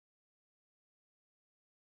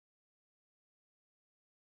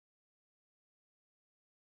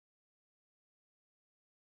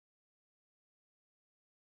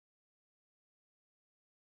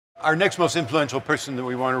Our next most influential person that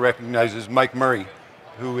we want to recognize is Mike Murray,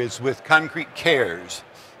 who is with Concrete Cares.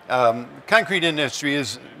 Concrete industry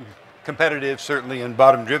is competitive, certainly, and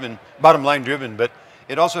bottom line driven, but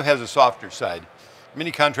it also has a softer side.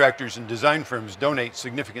 Many contractors and design firms donate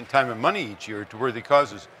significant time and money each year to worthy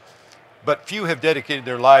causes, but few have dedicated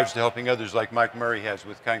their lives to helping others like Mike Murray has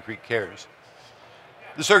with Concrete Cares.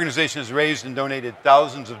 This organization has raised and donated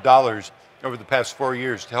thousands of dollars over the past 4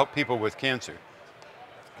 years to help people with cancer.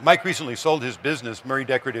 Mike recently sold his business, Murray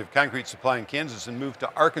Decorative Concrete Supply in Kansas, and moved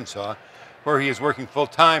to Arkansas, where he is working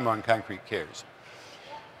full-time on Concrete Cares.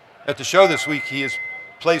 At the show this week, he is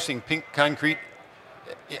placing pink concrete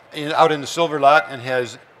out in the silver lot and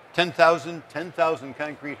has 10,000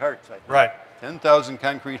 concrete hearts, I think. Right. 10,000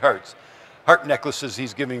 concrete hearts. Heart necklaces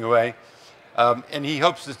he's giving away. And he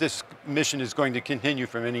hopes that this mission is going to continue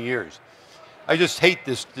for many years. I just hate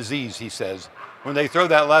this disease, he says. When they throw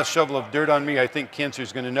that last shovel of dirt on me, I think cancer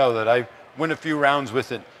is going to know that I went a few rounds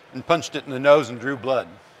with it and punched it in the nose and drew blood.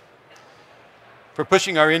 For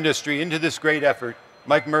pushing our industry into this great effort,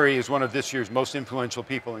 Mike Murray is one of this year's most influential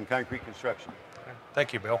people in concrete construction.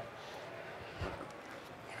 Thank you, Bill.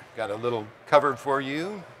 Got a little cover for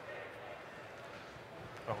you.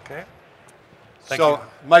 Okay. So,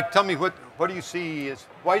 Mike, tell me, what do you see is,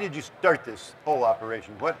 why did you start this whole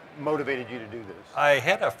operation? What motivated you to do this? I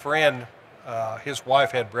had a friend, his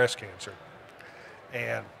wife had breast cancer,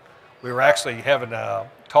 and we were actually having a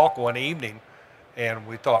talk one evening, and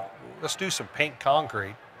we thought, let's do some pink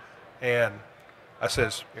concrete. And I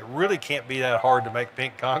says, it really can't be that hard to make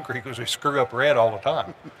pink concrete because we screw up red all the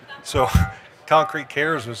time. So Concrete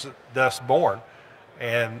Cares was thus born.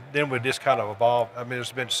 And then we just kind of evolved. I mean,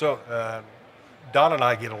 it's been so, Don and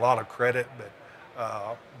I get a lot of credit,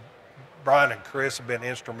 but Brian and Chris have been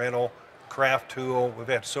instrumental. Craft Tool, we've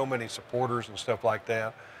had so many supporters and stuff like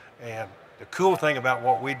that. And the cool thing about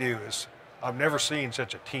what we do is I've never seen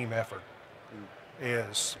such a team effort.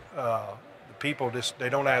 Is the people just, they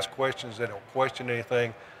don't ask questions, they don't question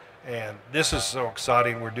anything. And this is so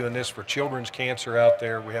exciting. We're doing this for children's cancer out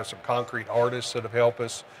there. We have some concrete artists that have helped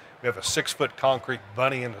us. We have a 6-foot concrete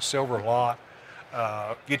bunny in the silver lot.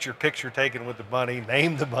 Get your picture taken with the bunny,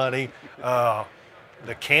 name the bunny.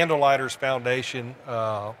 The Candlelighters Foundation,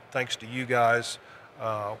 thanks to you guys,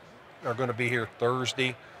 are going to be here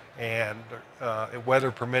Thursday. And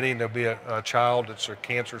weather permitting, there'll be a child that's a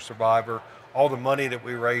cancer survivor. All the money that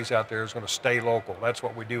we raise out there is going to stay local. That's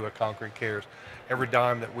what we do at Concrete Cares. Every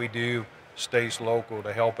dime that we do stays local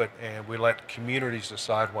to help it, and we let communities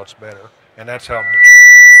decide what's better. And that's how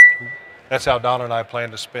Don and I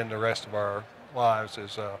plan to spend the rest of our lives,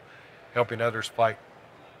 is helping others fight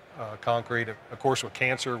concrete, of course with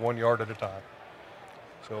cancer, 1 yard at a time.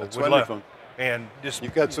 So that's wonderful. And just,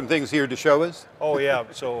 you've got some things here to show us? Oh yeah,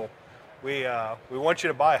 so we want you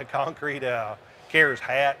to buy a Concrete Cares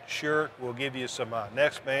hat, shirt. We'll give you some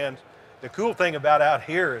neck bands. The cool thing about out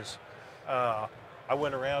here is I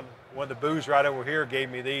went around, one of the booths right over here gave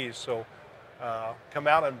me these, so come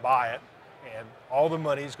out and buy it, and all the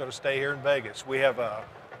money is going to stay here in Vegas. We have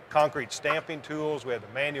concrete stamping tools, we have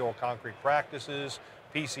the manual concrete practices,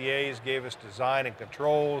 PCAs gave us design and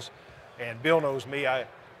controls, and Bill knows me,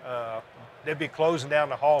 they'd be closing down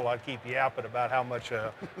the hall, I'd keep yapping about how much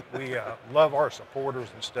we love our supporters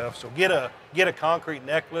and stuff. So get a concrete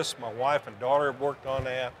necklace, my wife and daughter have worked on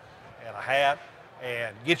that, and a hat,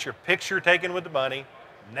 and get your picture taken with the bunny,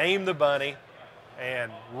 name the bunny,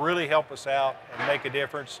 and really help us out and make a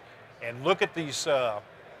difference. And look at these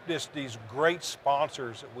these great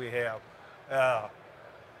sponsors that we have.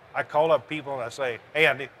 I call up people and I say,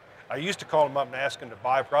 hey, I used to call them up and ask them to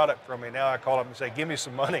buy product from me. Now I call up and say, give me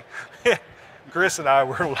some money. Chris and I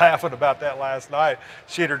were laughing about that last night.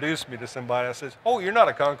 She introduced me to somebody. I says, oh, you're not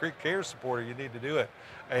a Concrete Cares supporter. You need to do it.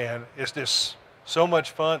 And it's just so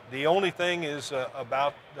much fun. The only thing is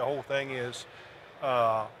about the whole thing is,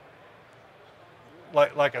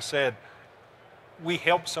 like I said, we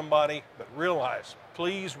help somebody, but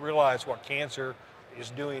please realize what cancer is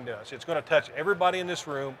doing to us. It's going to touch everybody in this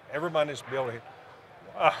room, everybody in this building,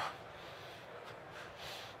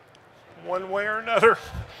 one way or another.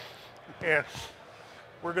 And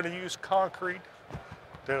we're going to use concrete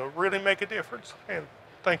to really make a difference. And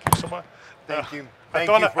thank you so much. Thank you. I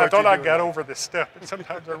thought I got over this stuff, and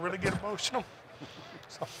sometimes I really get emotional.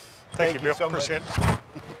 So, thank you, Bill. So Appreciate it.